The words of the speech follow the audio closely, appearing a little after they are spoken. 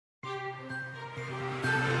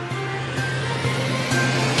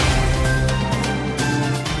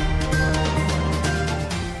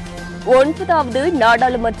9வது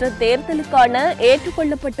நாடாளுமன்ற தேர்தலுக்கான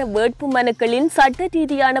ஏற்றுக்கொள்ளப்பட்ட வேட்புமனுக்களின் சட்ட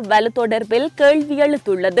ரீதியான வலு தொடர்பில் கேள்வி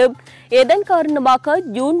எழுந்துள்ளது. இதன் காரணமாக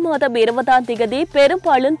ஜூன் மாதம் 20ஆம் தேதி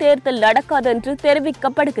பெரும்பாலும் தேர்தல் நடக்காது என்று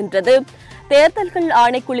தெரிவிக்கப்படுகின்றது. தேர்தல்கள்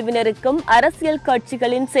ஆணைக்குழுவினருக்கும் அரசியல்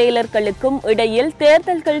கட்சிகளின் செயலர்களுக்கும் இடையில்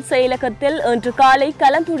தேர்தல்கள் செயலகத்தில் இன்று காலை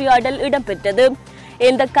கலந்துரையாடல் இடம்பெற்றது.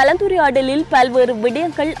 இந்த கலந்துரையாடலில் பல்வேறு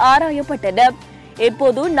விடயங்கள் ஆராயப்பட்டன.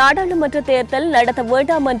 இப்போது நாடாளுமன்ற தேர்தல் நடத்த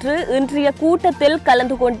வேண்டாம் என்று இன்றைய கூட்டத்தில்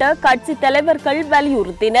கலந்து கொண்ட கட்சி தலைவர்கள்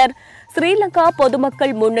வலியுறுத்தினர். ஸ்ரீலங்கா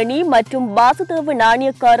பொதுமக்கள் முன்னணி மற்றும் வாசுதேவ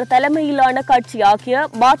நாணயக்கார தலைமையிலான கட்சி ஆகிய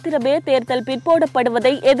மாத்திரமே தேர்தல்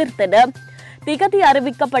பிற்போடப்படுவதை எதிர்த்தனர். திகதி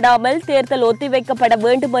அறிவிக்கப்படாமல் தேர்தல் ஒத்திவைக்கப்பட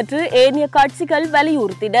வேண்டும் என்று ஏனைய கட்சிகள்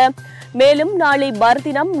வலியுறுத்தின. மேலும் நாளை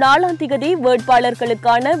மறுதினம் 4ஆம் தேதி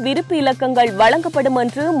வேட்பாளர்களுக்கான விருப்பு இலக்கங்கள் வழங்கப்படும்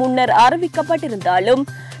என்று முன்னர் அறிவிக்கப்பட்டிருந்தாலும்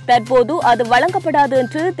தற்போது அது வழங்கப்படாது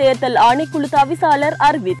என்று தேர்தல் ஆணைக்குழு தவிசாளர்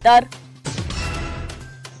அறிவித்தார்.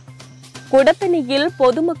 குடத்தனியில்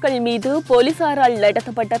பொதுமக்கள் மீது போலீசாரால்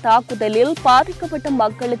நடத்தப்பட்ட தாக்குதலில் பாதிக்கப்பட்ட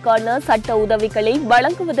மக்களுக்கான சட்ட உதவிகளை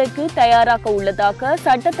வழங்குவதற்கு தயாராக உள்ளதாக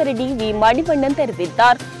சட்டத்தரணி வி. மணிவண்ணன்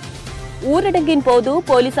தெரிவித்தார். ஊரடங்கின் போது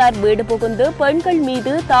போலீசார் வீடு புகுந்து பெண்கள்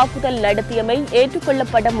மீது தாக்குதல் நடத்தியமை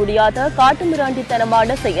ஏற்றுக்கொள்ளப்பட முடியாத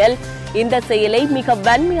காட்டுமிராண்டித்தனமான செயல். இந்த செயலை மிக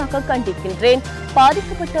வன்மையாக கண்டிக்கின்றேன்.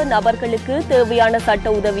 பாதிக்கப்பட்ட நபர்களுக்கு தேவையான சட்ட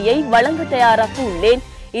உதவியை வழங்க தயாராக உள்ளேன்.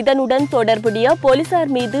 இதனுடன் தொடர்புடைய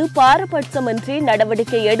போலீசார் மீது பாரபட்சமின்றி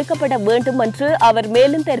நடவடிக்கை எடுக்கப்பட வேண்டும் என்று அவர்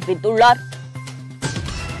மேலும் தெரிவித்துள்ளார்.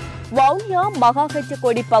 வவுனியா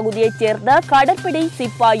மகாகச்சகோடி பகுதியைச் சேர்ந்த கடற்படை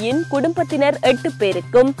சிப்பாயின் குடும்பத்தினர் 8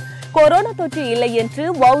 பேருக்கும் கொரோனா தொற்று இல்லை என்று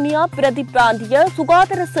வவுனியா பிரதி பிராந்திய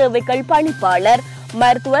சுகாதார சேவைகள் பணிப்பாளர்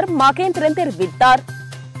மருத்துவர் மகேந்திரன் தெரிவித்தார்.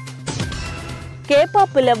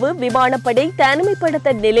 கேப்பாப்பிலவு விமானப்படை தனிமைப்படுத்த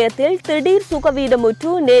நிலையத்தில் திடீர்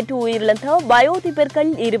சுகவீனமுற்று நேற்று உயிரிழந்த வயோதிபர்கள்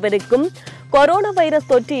 2 கொரோனா வைரஸ்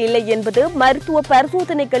தொற்று இல்லை என்பது மருத்துவ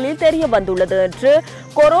பரிசோதனைகளில் தெரிய வந்துள்ளது என்று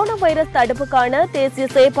கொரோனா வைரஸ் தடுப்புக்கான தேசிய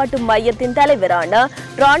செயற்பாட்டு மையத்தின் தலைவரான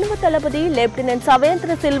ராணுவ தளபதி லெப்டினன்ட்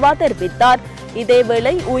சவேந்திர சில்வா தெரிவித்தார்.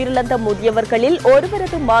 இதேவேளை உயிரிழந்த முதியவர்களில்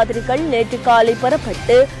ஒருவரது மாதிரிகள் நேற்று காலை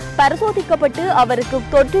பெறப்பட்டு பரிசோதிக்கப்பட்டு அவருக்கு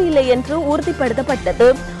தொற்று இல்லை என்று உறுதிப்படுத்தப்பட்டது.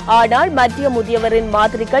 ஆனால் மத்திய முதியவரின்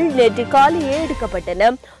மாதிரிகள் நேற்று காலையே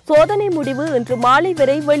எடுக்கப்பட்டன. சோதனை முடிவு இன்று மாலை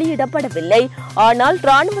வரை வெளியிடப்படவில்லை. ஆனால்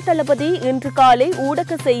ராணுவ தளபதி இன்று காலை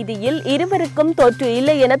ஊடக செய்தியில் 2 தொற்று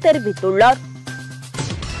இல்லை என தெரிவித்துள்ளார்.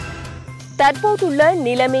 தற்போதுள்ள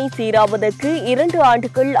நிலைமை சீராவதற்கு 2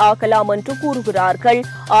 ஆண்டுகள் ஆகலாம் என்று கூறுகிறார்கள்.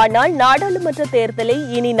 ஆனால் நாடாளுமன்ற தேர்தலை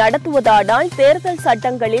இனி நடத்துவதானால் தேர்தல்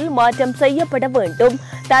சட்டங்களில் மாற்றம் செய்யப்பட வேண்டும்.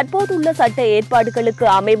 தற்போதுள்ள சட்ட ஏற்பாடுகளுக்கு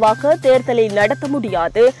அமைவாக தேர்தலை நடத்த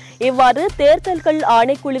முடியாது. இவ்வாறு தேர்தல்கள்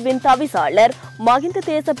ஆணைக்குழுவின் தவிசாளர் மஹிந்த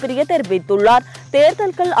தேசப்பிரிய தெரிவித்துள்ளார்.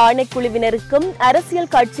 தேர்தல்கள் ஆணைக்குழுவினருக்கும்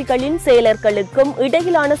அரசியல் கட்சிகளின் செயலர்களுக்கும்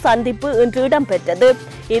இடையிலான சந்திப்பு இன்று இடம்பெற்றது.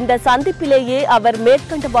 இந்த சந்திப்பிலேயே அவர்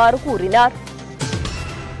மேற்கண்டவாறு கூறினார்.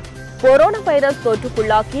 கொரோனா வைரஸ்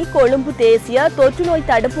தொற்றுக்குள்ளாக்கி கொழும்பு தேசிய தொற்றுநோய்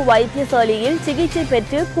தடுப்பு வைத்தியசாலையில் சிகிச்சை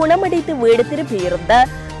பெற்று குணமடைந்து வீடு திரும்பியிருந்த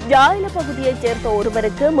ஜாயில பகுதியைச் சேர்ந்த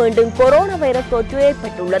ஒருவருக்கு மீண்டும் கொரோனா வைரஸ் தொற்று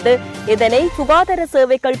ஏற்பட்டுள்ளது. இதனை சுகாதார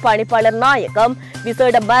சேவைகள் பணிப்பாளர் நாயகம்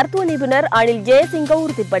விசேட மருத்துவ நிபுணர் அனில் ஜெயசிங்க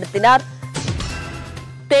உறுதிப்படுத்தினார்.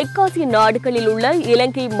 தெற்காசிய நாடுகளில் உள்ள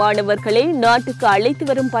இலங்கை மாணவர்களை நாட்டுக்கு அழைத்து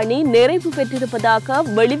வரும் பணி நிறைவு பெற்றிருப்பதாக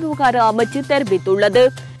வெளிவிவகார அமைச்சு தெரிவித்துள்ளது.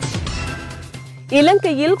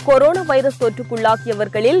 இலங்கையில் கொரோனா வைரஸ்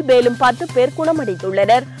தொற்றுக்குள்ளாகியவர்களில் மேலும் 10 பேர்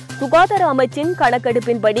குணமடைந்துள்ளனர். சுகாதார அமைச்சின்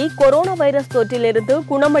கணக்கெடுப்பின்படி கொரோனா வைரஸ் தொற்றிலிருந்து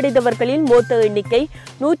குணமடைந்தவர்களின் மொத்த எண்ணிக்கை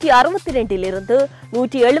 162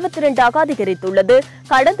 172 அதிகரித்துள்ளது.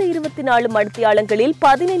 கடந்த 24 மணித்தியாலங்களில்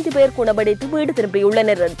 15 பேர் குணமடைந்து வீடு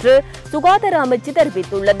திரும்பியுள்ளனர் என்று சுகாதார அமைச்சு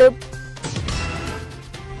தெரிவித்துள்ளது.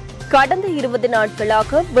 கடந்த 20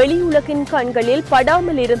 நாட்களாக வெளியுலகின் கண்களில்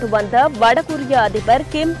படாமல் இருந்து வந்த வடகொரிய அதிபர்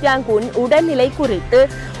கிம் ஜாங் உன் உடல்நிலை குறித்து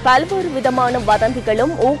பல்வேறு விதமான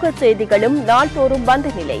வதந்திகளும் ஊக செய்திகளும் நாள்தோறும் வந்த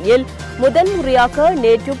நிலையில் முதன்முறையாக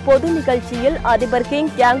நேற்று பொது நிகழ்ச்சியில் அதிபர் கிம்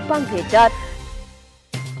ஜாங் பங்கேற்றார்.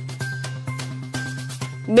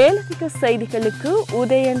 மேலதிக செய்திகளுக்கு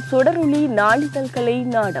உதயன் சுடரொளி நாளிதழ்களை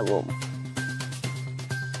நாடவும்.